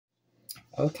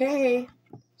Okay,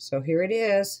 so here it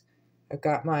is. I've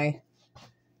got my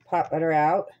pot butter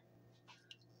out.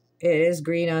 It is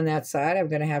green on that side. I'm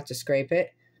going to have to scrape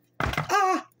it.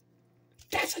 Ah!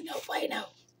 That's a no bueno.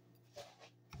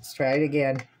 Let's try it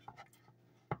again.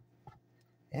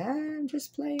 I'm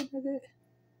just playing with it.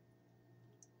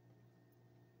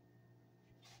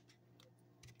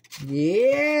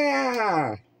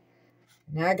 Yeah!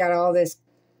 Now I got all this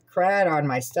crud on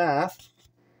my stuff.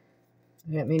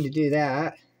 I didn't mean to do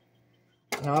that.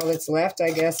 And all that's left,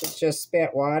 I guess, is just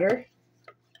spent water.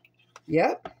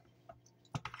 Yep.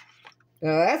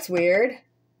 Oh, that's weird.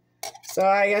 So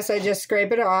I guess I just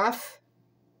scrape it off.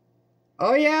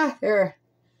 Oh, yeah. There.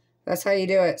 That's how you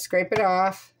do it. Scrape it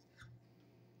off.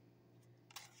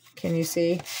 Can you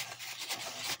see?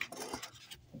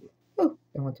 Oh,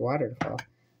 don't want the water to fall.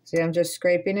 See, I'm just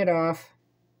scraping it off.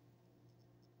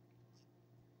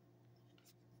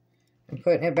 I'm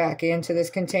putting it back into this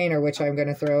container, which I'm going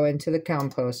to throw into the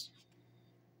compost.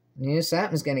 I knew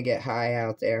something's going to get high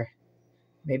out there.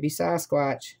 Maybe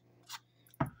Sasquatch.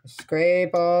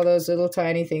 Scrape all those little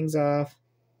tiny things off.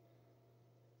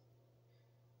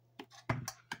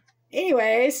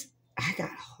 Anyways, I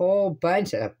got a whole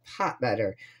bunch of pot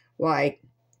butter. Like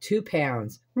 2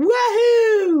 pounds.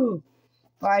 Woohoo!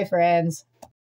 Bye, friends.